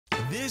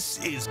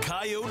This is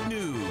Coyote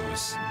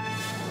News.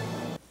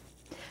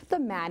 The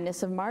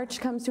madness of March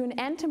comes to an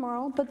end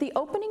tomorrow, but the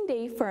opening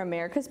day for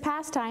America's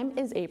pastime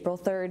is April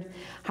 3rd.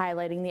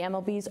 Highlighting the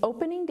MLB's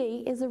opening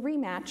day is a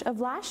rematch of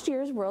last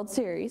year's World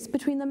Series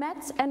between the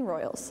Mets and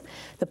Royals.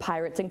 The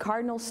Pirates and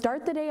Cardinals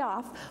start the day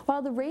off,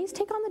 while the Rays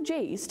take on the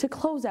Jays to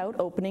close out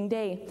opening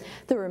day.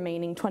 The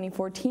remaining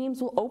 24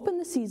 teams will open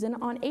the season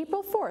on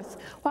April 4th,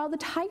 while the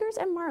Tigers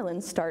and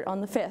Marlins start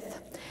on the 5th.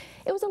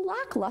 It was a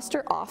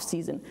lackluster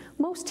offseason.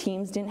 Most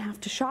teams didn't have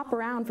to shop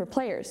around for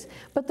players,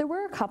 but there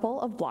were a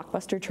couple of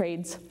blockbuster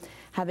trades.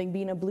 Having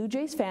been a Blue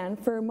Jays fan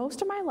for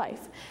most of my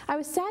life, I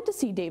was sad to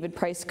see David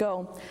Price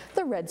go.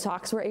 The Red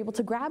Sox were able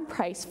to grab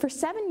Price for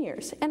 7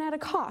 years and at a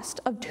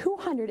cost of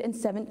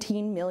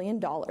 $217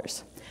 million.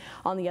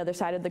 On the other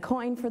side of the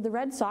coin for the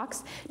Red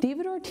Sox,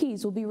 David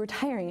Ortiz will be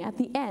retiring at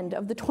the end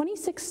of the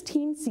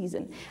 2016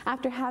 season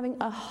after having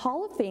a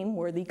Hall of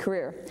Fame-worthy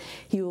career.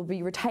 He will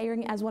be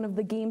retiring as one of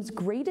the game's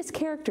greatest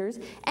characters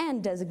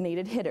and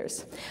designated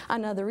hitters.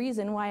 Another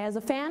reason why, as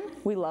a fan,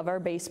 we love our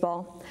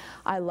baseball.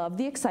 I love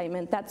the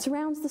excitement that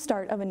surrounds the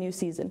start of a new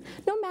season,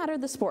 no matter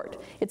the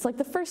sport. It's like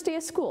the first day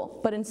of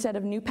school, but instead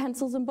of new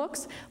pencils and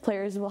books,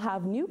 players will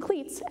have new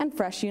cleats and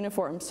fresh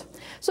uniforms.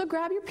 So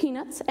grab your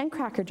peanuts and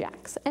Cracker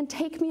Jacks and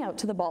take me out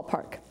to the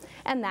ballpark.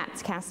 And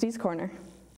that's Kassidie's Corner.